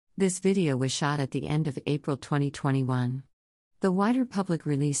This video was shot at the end of April 2021. The wider public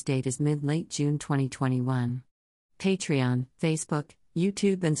release date is mid-late June 2021. Patreon, Facebook,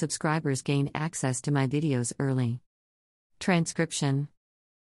 YouTube and subscribers gain access to my videos early. Transcription.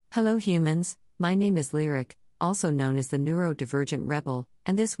 Hello humans, my name is Lyric, also known as the Neurodivergent Rebel,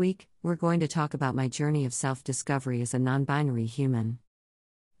 and this week, we're going to talk about my journey of self-discovery as a non-binary human.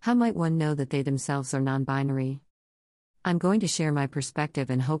 How might one know that they themselves are non-binary? I'm going to share my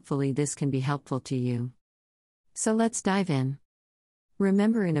perspective and hopefully this can be helpful to you. So let's dive in.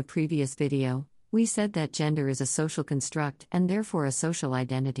 Remember in a previous video, we said that gender is a social construct and therefore a social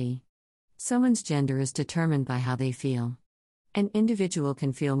identity. Someone's gender is determined by how they feel. An individual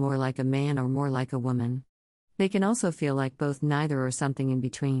can feel more like a man or more like a woman. They can also feel like both, neither, or something in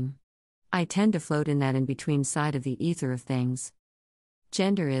between. I tend to float in that in-between side of the ether of things.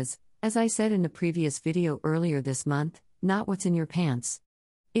 Gender is, as I said in a previous video earlier this month, not what's in your pants.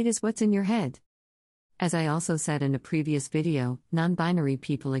 It is what's in your head. As I also said in a previous video, non-binary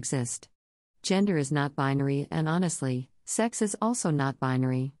people exist. Gender is not binary and honestly, sex is also not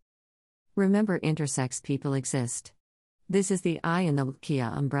binary. Remember, intersex people exist. This is the I in the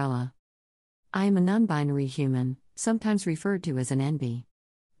Kia umbrella. I am a non-binary human, sometimes referred to as an Enby.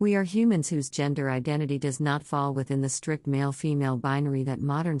 We are humans whose gender identity does not fall within the strict male-female binary that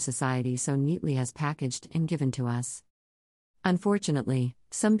modern society so neatly has packaged and given to us. Unfortunately,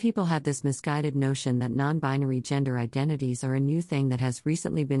 some people have this misguided notion that non-binary gender identities are a new thing that has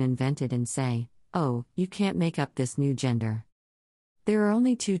recently been invented and say, oh, you can't make up this new gender. There are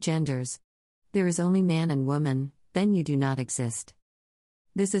only two genders. There is only man and woman, then you do not exist.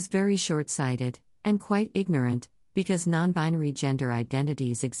 This is very short-sighted, and quite ignorant, because non-binary gender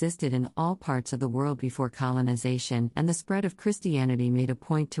identities existed in all parts of the world before colonization and the spread of Christianity made a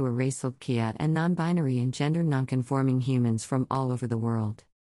point to erase Kia and non-binary and gender non-conforming humans from all over the world.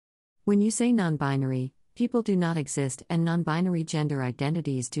 When you say non-binary, people do not exist and non-binary gender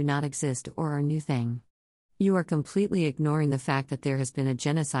identities do not exist or are a new thing. You are completely ignoring the fact that there has been a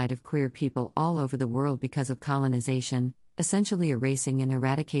genocide of queer people all over the world because of colonization, essentially erasing and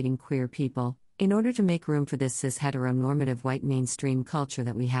eradicating queer people, in order to make room for this cis-heteronormative white mainstream culture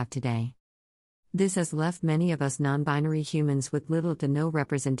that we have today. This has left many of us non-binary humans with little to no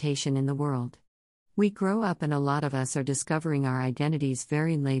representation in the world. We grow up and a lot of us are discovering our identities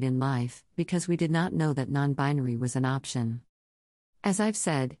very late in life, because we did not know that non-binary was an option. As I've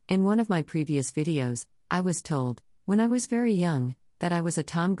said, in one of my previous videos, I was told, when I was very young, that I was a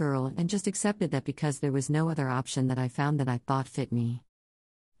tomgirl and just accepted that because there was no other option that I found that I thought fit me.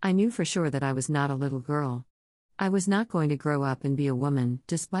 I knew for sure that I was not a little girl. I was not going to grow up and be a woman,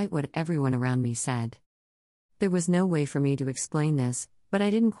 despite what everyone around me said. There was no way for me to explain this, but I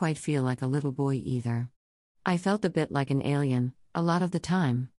didn't quite feel like a little boy either. I felt a bit like an alien, a lot of the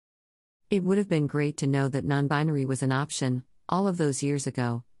time. It would have been great to know that non-binary was an option, all of those years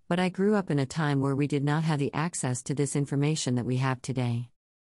ago, but I grew up in a time where we did not have the access to this information that we have today.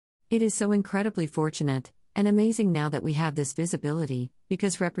 It is so incredibly fortunate and amazing now that we have this visibility,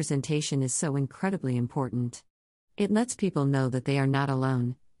 because representation is so incredibly important. It lets people know that they are not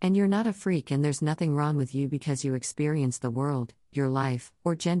alone, and you're not a freak and there's nothing wrong with you because you experience the world, your life,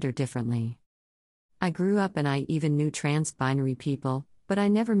 or gender differently. I grew up and I even knew trans-binary people, but I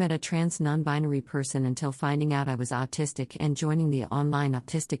never met a trans non-binary person until finding out I was autistic and joining the online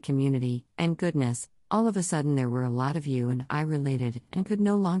autistic community, and goodness, all of a sudden there were a lot of you and I related and could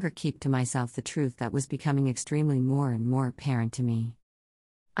no longer keep to myself the truth that was becoming extremely more and more apparent to me.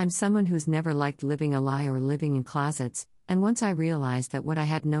 I'm someone who's never liked living a lie or living in closets, and once I realized that what I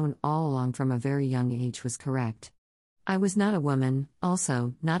had known all along from a very young age was correct. I was not a woman,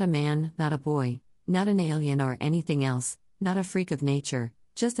 also, not a man, not a boy, not an alien or anything else, not a freak of nature,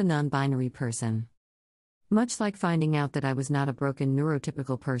 just a non-binary person. Much like finding out that I was not a broken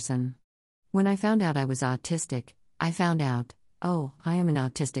neurotypical person. When I found out I was autistic, I found out, oh, I am an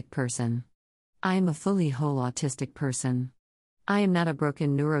autistic person. I am a fully whole autistic person. I am not a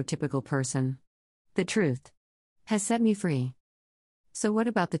broken neurotypical person. The truth has set me free. So what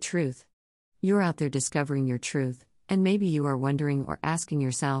about the truth? You're out there discovering your truth, and maybe you are wondering or asking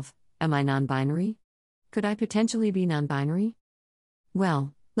yourself, am I non-binary? Could I potentially be non-binary?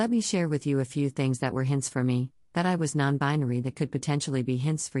 Well, let me share with you a few things that were hints for me, that I was non-binary that could potentially be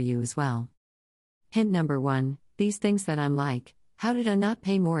hints for you as well. Hint number 1, these things that I'm like, how did I not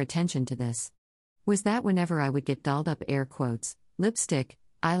pay more attention to this? Was that whenever I would get dolled up air quotes, lipstick,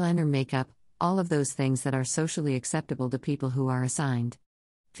 eyeliner, makeup, all of those things that are socially acceptable to people who are assigned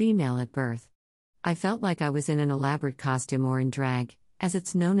female at birth. I felt like I was in an elaborate costume or in drag, as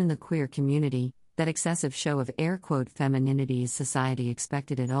it's known in the queer community, that excessive show of air quote femininity as society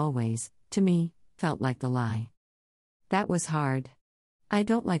expected it always, to me, felt like the lie. That was hard. I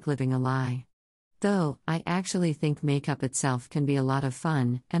don't like living a lie. Though, I actually think makeup itself can be a lot of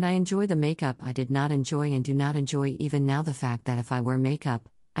fun, and I enjoy the makeup I did not enjoy and do not enjoy even now the fact that if I wear makeup,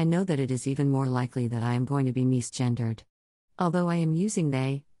 I know that it is even more likely that I am going to be misgendered. Although I am using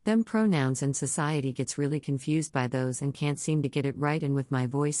they, them pronouns and society gets really confused by those and can't seem to get it right, and with my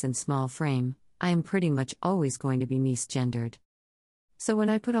voice and small frame, I am pretty much always going to be misgendered. So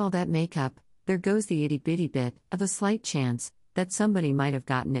when I put all that makeup, there goes the itty-bitty bit of a slight chance that somebody might have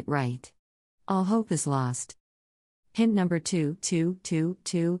gotten it right. All hope is lost. Hint number 2,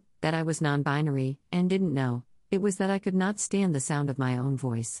 that I was non-binary, and didn't know, it was that I could not stand the sound of my own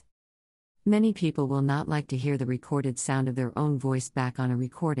voice. Many people will not like to hear the recorded sound of their own voice back on a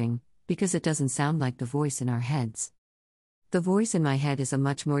recording, because it doesn't sound like the voice in our heads. The voice in my head is a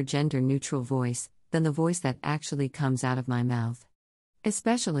much more gender-neutral voice than the voice that actually comes out of my mouth.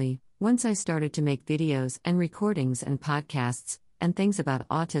 Especially, once I started to make videos and recordings and podcasts, and things about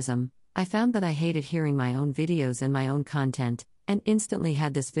autism, I found that I hated hearing my own videos and my own content, and instantly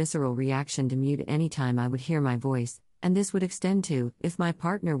had this visceral reaction to mute any time I would hear my voice, and this would extend to, if my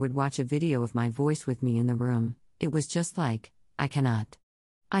partner would watch a video of my voice with me in the room, it was just like, I cannot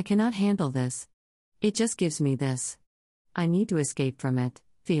handle this. It just gives me this. I need to escape from it,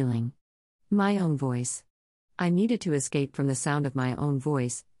 feeling. My own voice. I needed to escape from the sound of my own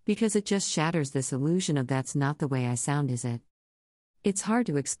voice, because it just shatters this illusion of that's not the way I sound, is it? It's hard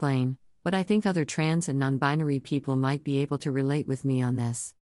to explain, but I think other trans and non-binary people might be able to relate with me on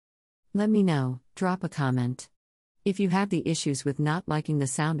this. Let me know, drop a comment. If you have the issues with not liking the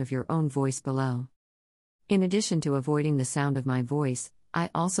sound of your own voice below. In addition to avoiding the sound of my voice, I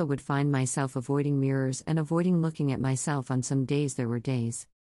also would find myself avoiding mirrors and avoiding looking at myself. On some days there were days.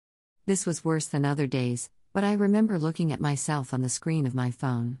 This was worse than other days, but I remember looking at myself on the screen of my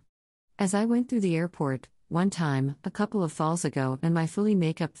phone. As I went through the airport, one time, a couple of falls ago, and my fully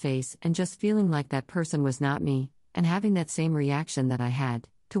makeup face, and just feeling like that person was not me, and having that same reaction that I had,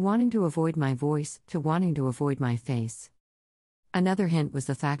 to wanting to avoid my voice, to wanting to avoid my face. Another hint was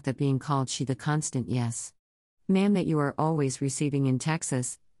the fact that being called she, the constant yes, ma'am, that you are always receiving in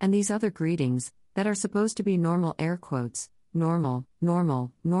Texas, and these other greetings, that are supposed to be normal air quotes, normal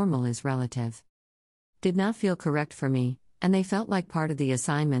is relative. Did not feel correct for me, and they felt like part of the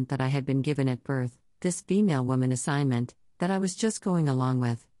assignment that I had been given at birth. This female woman assignment, that I was just going along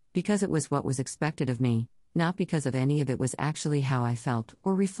with, because it was what was expected of me, not because of any of it was actually how I felt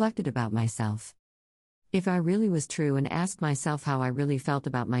or reflected about myself. If I really was true and asked myself how I really felt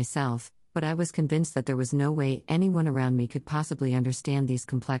about myself, but I was convinced that there was no way anyone around me could possibly understand these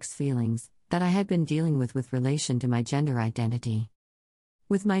complex feelings that I had been dealing with relation to my gender identity.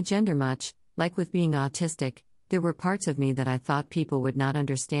 With my gender, much like with being autistic, there were parts of me that I thought people would not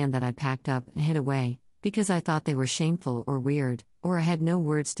understand, that I packed up and hid away, because I thought they were shameful or weird, or I had no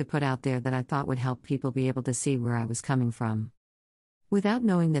words to put out there that I thought would help people be able to see where I was coming from. Without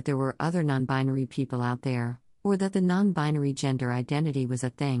knowing that there were other non-binary people out there, or that the non-binary gender identity was a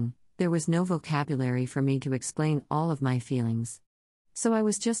thing, there was no vocabulary for me to explain all of my feelings. So I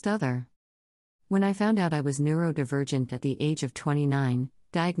was just other. When I found out I was neurodivergent at the age of 29,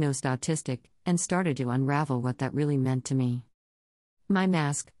 diagnosed autistic, and started to unravel what that really meant to me. My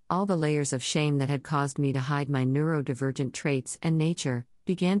mask, all the layers of shame that had caused me to hide my neurodivergent traits and nature,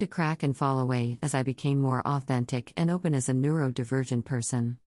 began to crack and fall away as I became more authentic and open as a neurodivergent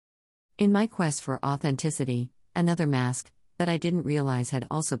person. In my quest for authenticity, another mask that I didn't realize had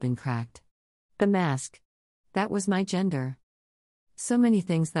also been cracked. The mask. That was my gender. So many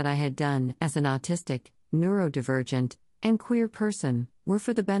things that I had done as an autistic, neurodivergent, and queer person were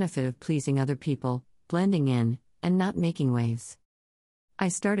for the benefit of pleasing other people, blending in, and not making waves. I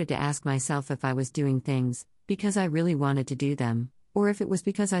started to ask myself if I was doing things because I really wanted to do them, or if it was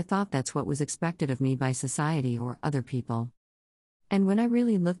because I thought that's what was expected of me by society or other people. And when I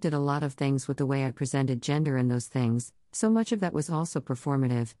really looked at a lot of things with the way I presented gender and those things, so much of that was also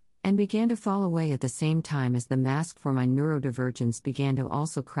performative, and began to fall away at the same time as the mask for my neurodivergence began to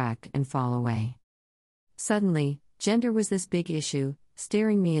also crack and fall away. Suddenly, gender was this big issue,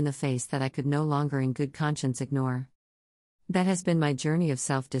 staring me in the face that I could no longer in good conscience ignore. That has been my journey of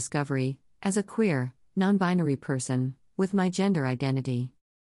self-discovery, as a queer, non-binary person, with my gender identity.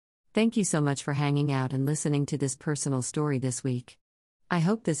 Thank you so much for hanging out and listening to this personal story this week. I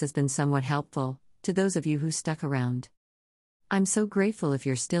hope this has been somewhat helpful, to those of you who stuck around. I'm so grateful if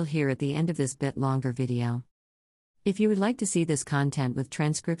you're still here at the end of this bit longer video. If you would like to see this content with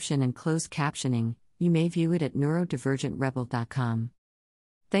transcription and closed captioning, you may view it at neurodivergentrebel.com.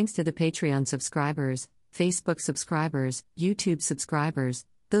 Thanks to the Patreon subscribers, Facebook subscribers, YouTube subscribers,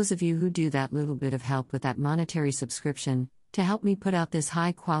 those of you who do that little bit of help with that monetary subscription, to help me put out this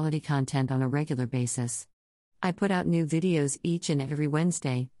high-quality content on a regular basis. I put out new videos each and every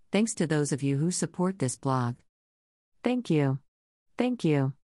Wednesday, thanks to those of you who support this blog. Thank you. Thank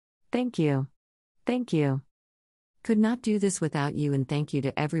you. Thank you. Thank you. Could not do this without you, and thank you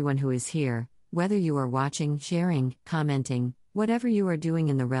to everyone who is here, whether you are watching, sharing, commenting, whatever you are doing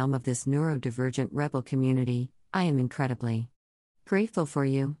in the realm of this neurodivergent rebel community. I am incredibly grateful for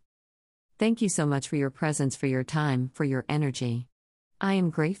you. Thank you so much for your presence, for your time, for your energy. I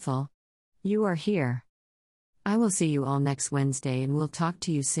am grateful. You are here. I will see you all next Wednesday and we'll talk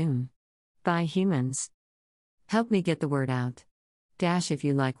to you soon. Bye, humans. Help me get the word out. If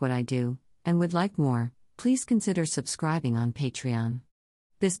you like what I do, and would like more, please consider subscribing on Patreon.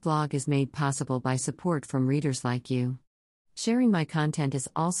 This blog is made possible by support from readers like you. Sharing my content is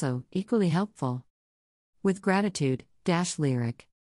also equally helpful. With gratitude, Lyric.